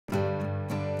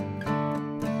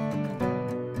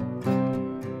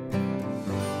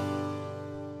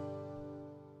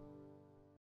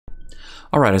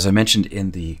All right, as I mentioned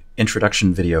in the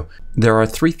introduction video, there are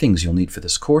 3 things you'll need for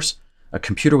this course: a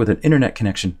computer with an internet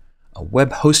connection, a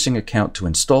web hosting account to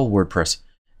install WordPress,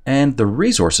 and the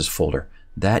resources folder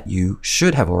that you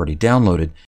should have already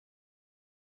downloaded.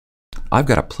 I've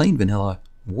got a plain vanilla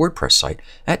WordPress site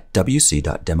at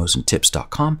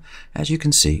wc.demosandtips.com. As you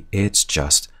can see, it's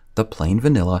just the plain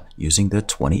vanilla using the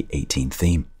 2018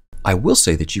 theme. I will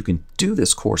say that you can do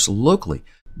this course locally,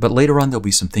 but later on there'll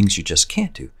be some things you just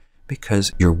can't do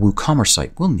because your WooCommerce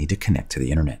site will need to connect to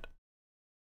the internet.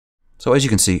 So as you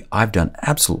can see, I've done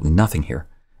absolutely nothing here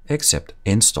except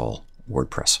install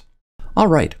WordPress. All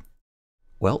right.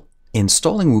 Well,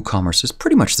 installing WooCommerce is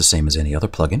pretty much the same as any other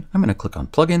plugin. I'm going to click on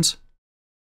Plugins.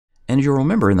 And you'll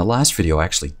remember in the last video, I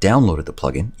actually downloaded the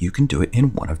plugin. You can do it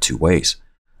in one of 2 ways.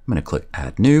 I'm going to click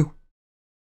Add New.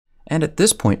 And at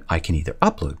this point, I can either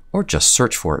upload or just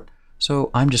search for it.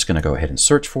 So I'm just going to go ahead and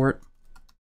search for it.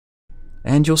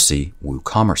 And you'll see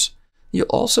WooCommerce. You'll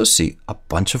also see a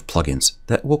bunch of plugins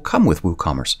that will come with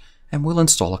WooCommerce, and we'll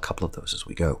install a couple of those as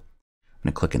we go. I'm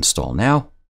going to click Install Now.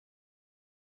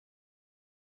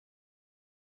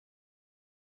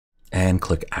 And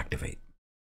click Activate.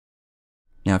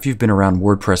 Now, if you've been around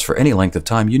WordPress for any length of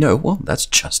time, you know, well, that's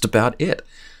just about it.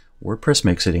 WordPress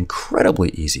makes it incredibly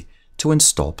easy to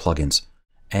install plugins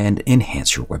and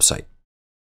enhance your website.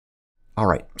 All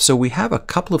right, so we have a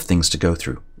couple of things to go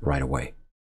through right away.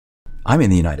 I'm in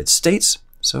the United States,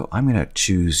 so I'm going to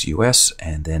choose US,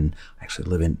 and then I actually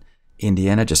live in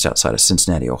Indiana, just outside of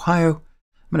Cincinnati, Ohio.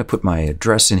 I'm going to put my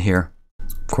address in here.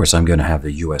 Of course, I'm going to have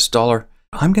the US dollar.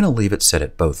 I'm going to leave it set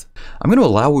at both. I'm going to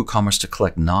allow WooCommerce to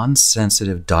collect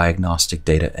non-sensitive diagnostic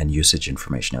data and usage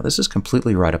information. Now, this is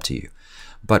completely right up to you,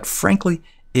 but frankly,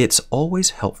 it's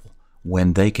always helpful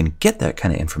when they can get that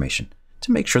kind of information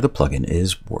to make sure the plugin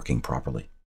is working properly.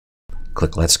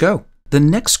 Click Let's Go. The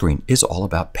next screen is all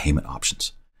about payment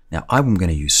options. Now, I'm going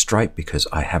to use Stripe because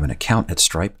I have an account at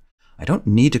Stripe. I don't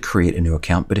need to create a new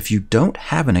account, but if you don't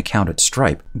have an account at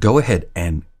Stripe, go ahead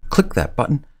and click that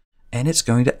button, and it's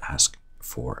going to ask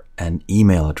for an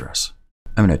email address.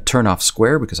 I'm going to turn off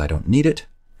Square because I don't need it,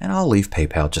 and I'll leave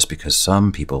PayPal just because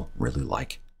some people really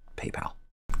like PayPal.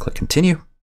 Click Continue.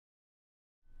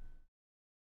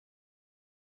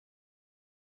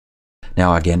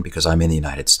 Now again, because I'm in the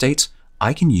United States,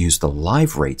 I can use the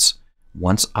live rates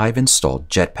once I've installed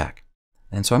Jetpack.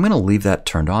 And so I'm going to leave that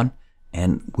turned on,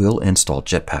 and we'll install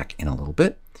Jetpack in a little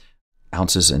bit.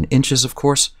 Ounces and inches, of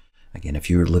course. Again, if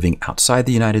you're living outside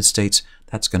the United States,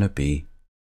 that's going to be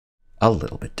a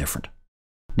little bit different.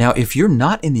 Now, if you're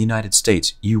not in the United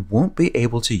States, you won't be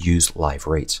able to use live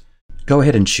rates. Go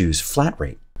ahead and choose flat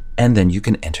rate, and then you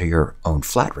can enter your own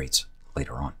flat rates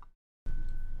later on.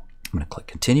 I'm going to click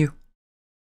Continue.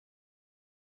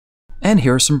 And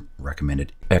here are some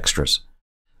recommended extras.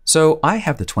 So I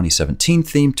have the 2017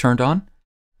 theme turned on,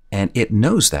 and it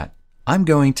knows that. I'm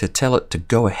going to tell it to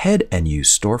go ahead and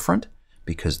use Storefront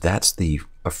because that's the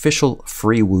official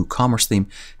free WooCommerce theme.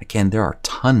 Again, there are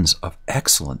tons of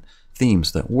excellent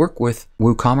themes that work with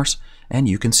WooCommerce, and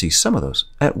you can see some of those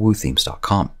at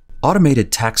woothemes.com.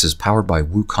 Automated taxes powered by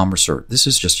WooCommerce. This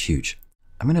is just huge.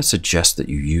 I'm going to suggest that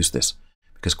you use this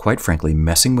because, quite frankly,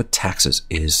 messing with taxes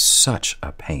is such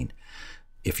a pain.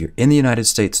 If you're in the United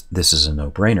States, this is a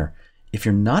no-brainer. If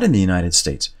you're not in the United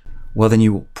States, well, then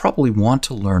you will probably want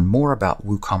to learn more about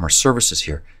WooCommerce services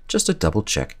here just to double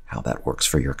check how that works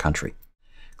for your country.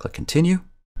 Click Continue.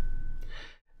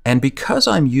 And because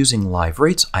I'm using live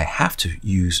rates, I have to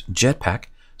use Jetpack.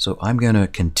 So I'm going to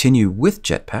continue with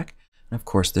Jetpack. And of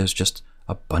course, there's just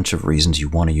a bunch of reasons you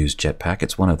want to use Jetpack.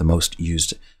 It's one of the most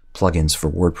used plugins for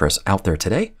WordPress out there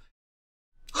today.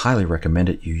 Highly recommend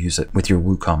it. You use it with your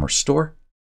WooCommerce store.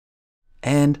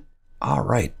 And all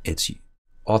right, it's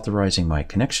authorizing my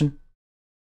connection.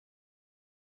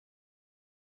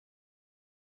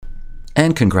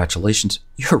 And congratulations,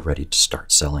 you're ready to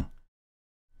start selling.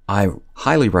 I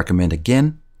highly recommend,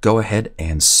 again, go ahead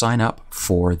and sign up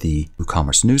for the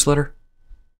WooCommerce newsletter.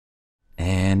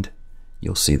 And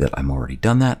you'll see that I'm already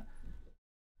done that.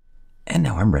 And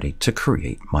now I'm ready to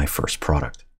create my first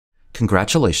product.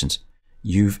 Congratulations,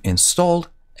 you've installed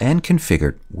and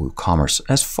configured WooCommerce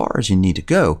as far as you need to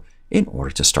go in order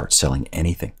to start selling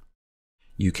anything.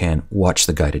 You can watch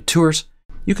the guided tours.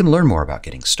 You can learn more about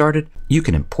getting started. You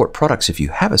can import products if you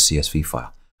have a CSV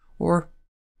file, or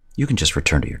you can just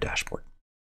return to your dashboard.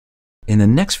 In the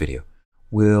next video,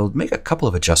 we'll make a couple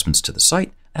of adjustments to the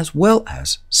site as well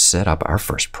as set up our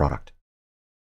first product.